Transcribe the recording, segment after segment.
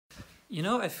You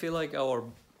know, I feel like our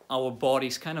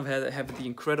bodies kind of have the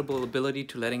incredible ability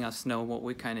to letting us know what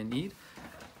we kind of need.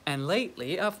 And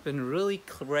lately, I've been really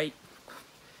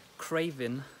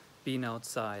craving being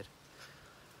outside.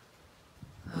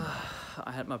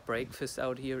 I had my breakfast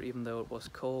out here, even though it was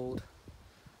cold.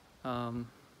 But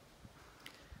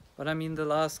I mean, the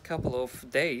last couple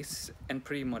of days and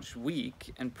pretty much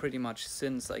week and pretty much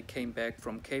since I came back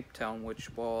from Cape Town,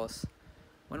 which was,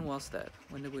 when was that?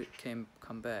 When did we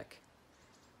come back?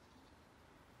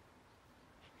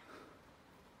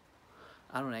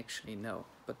 I don't actually know,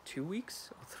 but 2 weeks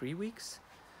or 3 weeks?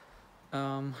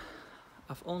 I've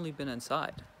only been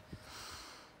inside.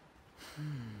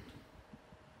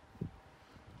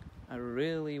 I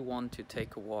really want to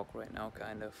take a walk right now,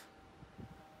 kind of.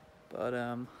 But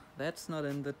that's not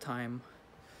in the time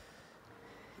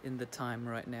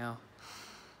right now.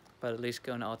 But at least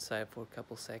going outside for a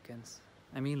couple seconds.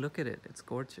 I mean, look at it, it's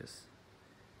gorgeous.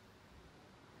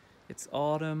 It's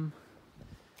autumn.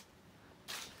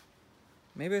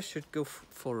 Maybe I should go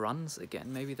for runs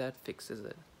again. Maybe that fixes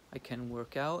it. I can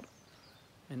work out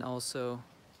and also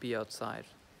be outside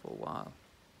for a while.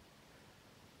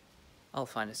 I'll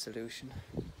find a solution.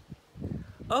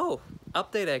 Oh,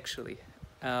 update actually.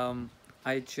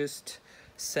 I just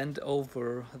sent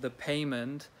over the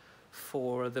payment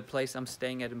for the place I'm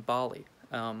staying at in Bali.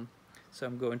 So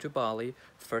I'm going to Bali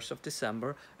 1st of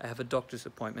December. I have a doctor's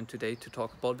appointment today to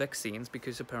talk about vaccines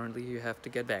because apparently you have to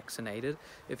get vaccinated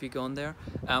if you go in there.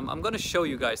 I'm gonna show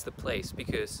you guys the place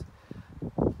because,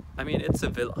 I mean, it's a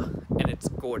villa and it's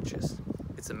gorgeous.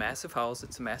 It's a massive house,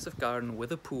 it's a massive garden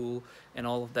with a pool and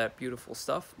all of that beautiful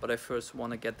stuff. But I first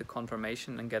want to get the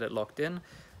confirmation and get it locked in.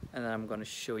 And then I'm gonna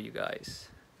show you guys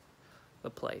the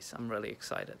place. I'm really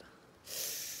excited.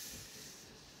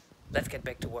 Let's get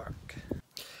back to work.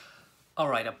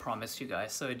 Alright, I promise you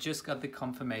guys. So I just got the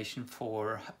confirmation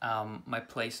for my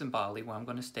place in Bali where I'm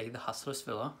gonna stay, the Hustlers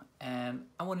Villa. And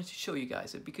I wanted to show you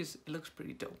guys it because it looks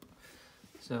pretty dope.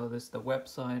 So this is the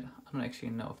website. I don't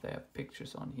actually know if they have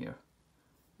pictures on here.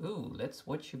 Ooh, let's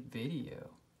watch a video.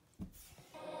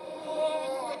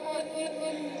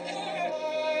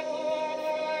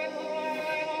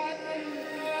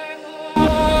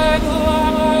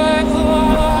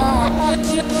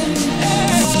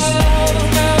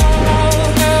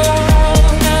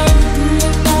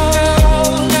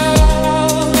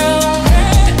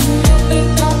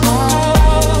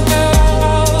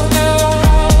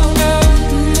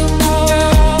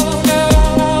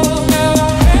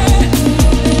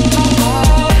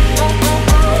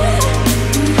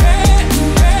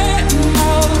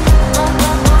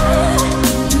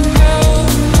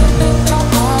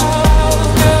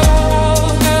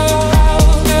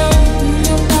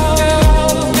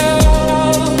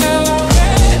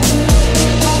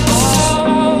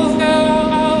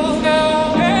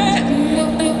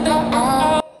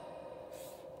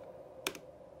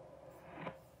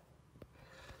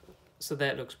 So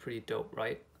that looks pretty dope,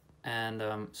 right? And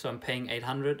so I'm paying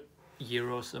 800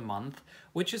 euros a month,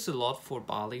 which is a lot for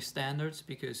Bali standards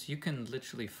because you can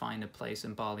literally find a place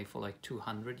in Bali for like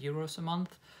 200 euros a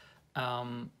month.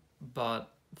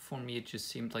 But for me, it just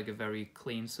seemed like a very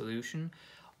clean solution.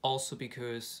 Also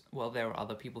because, well, there are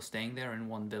other people staying there in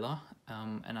one villa,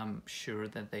 and I'm sure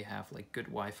that they have like good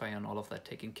Wi-Fi and all of that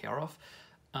taken care of.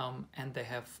 And they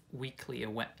have weekly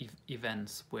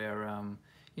events where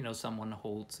you know, someone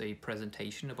holds a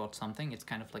presentation about something. It's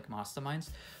kind of like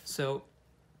masterminds. So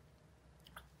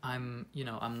I'm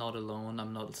not alone.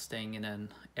 I'm not staying in an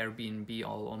Airbnb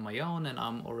all on my own, and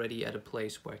I'm already at a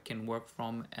place where I can work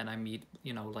from and I meet,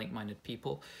 you know, like-minded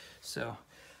people. So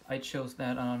I chose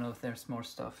that. I don't know if there's more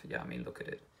stuff. Yeah, I mean, look at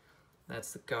it.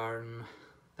 That's the garden.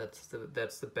 That's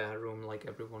the bedroom like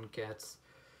everyone gets.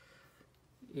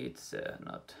 It's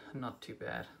not too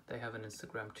bad. They have an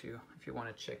Instagram too, if you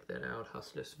want to check that out.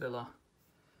 Hustlers Villa.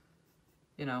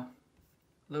 You know,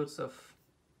 loads of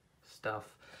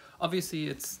stuff.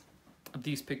 Obviously,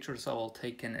 these pictures are all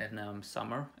taken in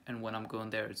summer, and when I'm going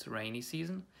there, it's rainy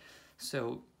season,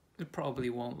 so it probably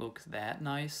won't look that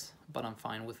nice. But I'm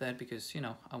fine with that because, you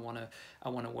know, I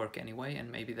wanna work anyway,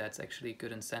 and maybe that's actually a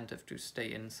good incentive to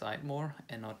stay inside more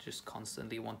and not just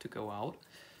constantly want to go out.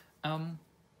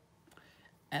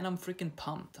 And I'm freaking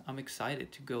pumped. I'm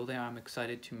excited to go there. I'm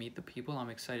excited to meet the people. I'm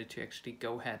excited to actually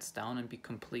go heads down and be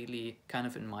completely kind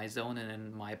of in my zone and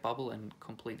in my bubble and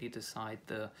completely decide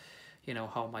you know,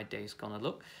 how my day's gonna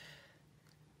look.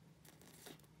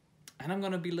 And I'm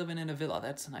gonna be living in a villa.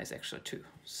 That's nice extra too.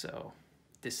 So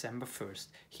December 1st,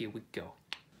 here we go.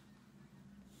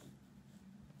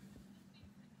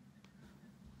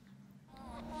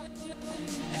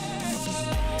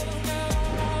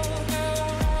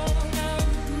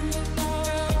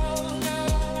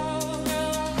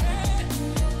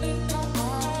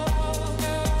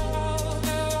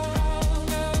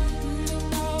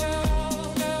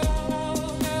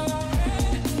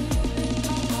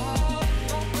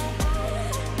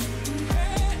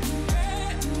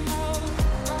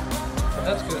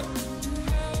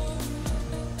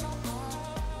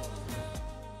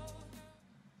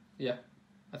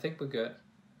 we're good.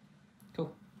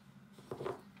 Cool.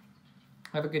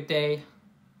 Have a good day.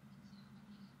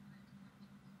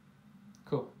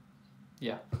 Cool.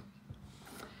 Yeah.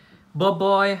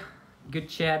 Bye-bye. Good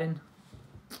chatting.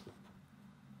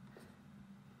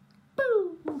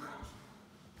 Boo.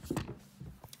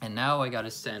 And now I gotta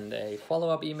send a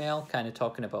follow-up email, kind of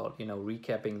talking about, you know,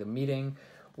 recapping the meeting,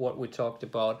 what we talked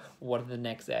about, what are the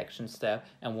next action step,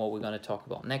 and what we're gonna talk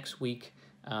about next week.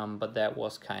 But that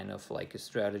was kind of like a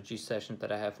strategy session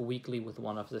that I have weekly with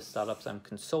one of the startups I'm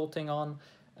consulting on.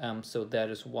 So that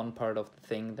is one part of the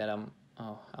thing that I'm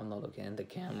not looking in the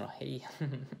camera, hey.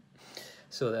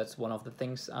 So that's one of the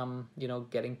things I'm, you know,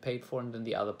 getting paid for, and then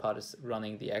the other part is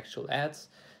running the actual ads,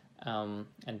 and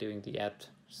doing the ad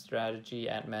strategy,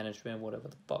 ad management, whatever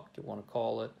the fuck you want to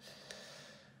call it.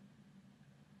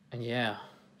 And yeah.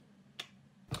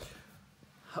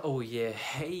 Oh yeah,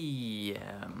 hey,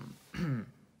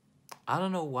 I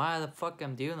don't know why the fuck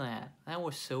I'm doing that. That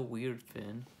was so weird,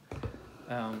 Finn.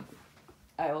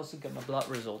 I also got my blood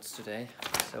results today,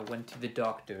 so I went to the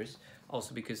doctors.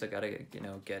 Also because I gotta, you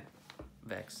know, get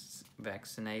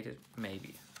vaccinated,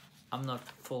 maybe. I'm not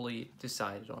fully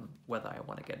decided on whether I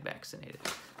want to get vaccinated.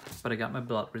 But I got my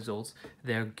blood results.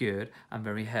 They're good. I'm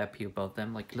very happy about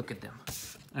them. Like, look at them.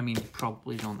 I mean, you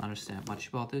probably don't understand much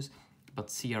about this, but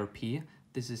CRP,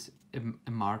 this is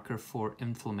a marker for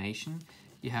inflammation.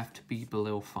 You have to be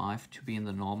below 5 to be in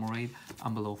the normal rate.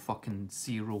 I'm below fucking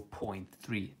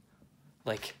 0.3.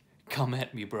 Like, come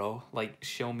at me, bro. Like,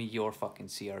 show me your fucking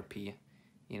CRP.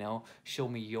 You know, show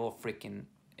me your freaking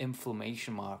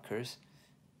inflammation markers.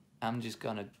 I'm just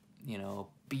gonna, you know,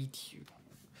 beat you.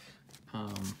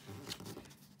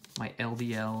 My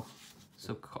LDL,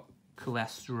 so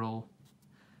cholesterol,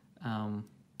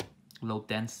 low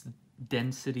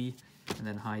density, and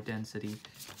then high density,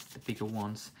 the bigger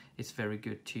ones, it's very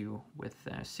good too with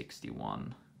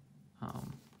 61.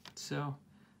 So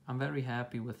I'm very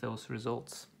happy with those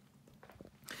results.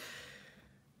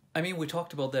 I mean, we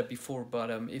talked about that before, but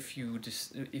if you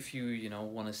you know,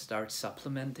 want to start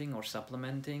supplementing,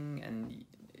 and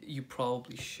you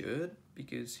probably should,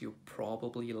 because you're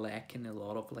probably lacking a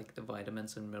lot of like the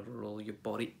vitamins and mineral your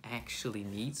body actually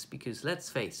needs. Because let's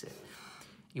face it,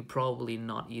 you're probably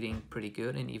not eating pretty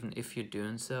good, and even if you're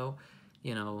doing so,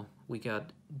 you know, we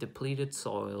got depleted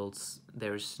soils.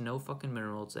 There's no fucking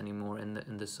minerals anymore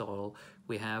in the soil.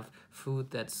 We have food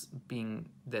that's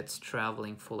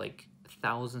traveling for like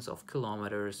thousands of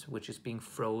kilometers, which is being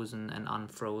frozen and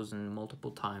unfrozen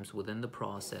multiple times within the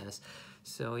process.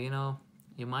 So, you know,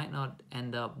 you might not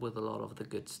end up with a lot of the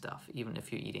good stuff, even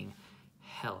if you're eating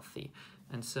healthy.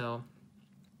 And so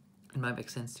it might make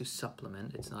sense to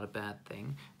supplement. It's not a bad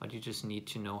thing, but you just need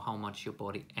to know how much your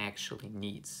body actually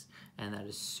needs. And that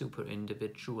is super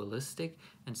individualistic.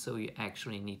 And so you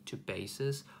actually need to base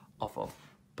this off of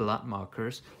blood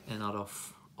markers and not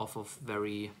off of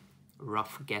very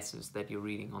rough guesses that you're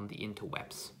reading on the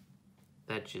interwebs.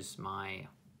 That's just my,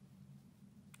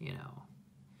 you know,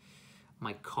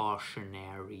 my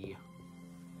cautionary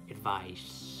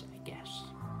advice, I guess.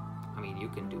 I mean, you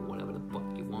can do whatever the fuck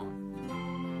you want.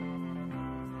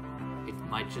 It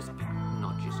might just be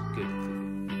not just good for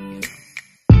you.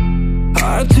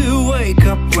 Hard to wake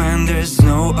up when there's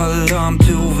no alarm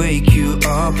to wake you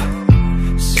up.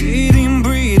 Sitting,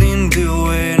 breathing,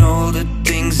 doing all the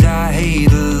things I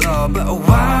hate a lot. But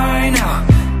why now?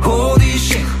 Holy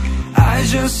shit, I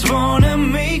just wanna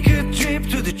make a trip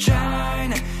to the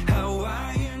China.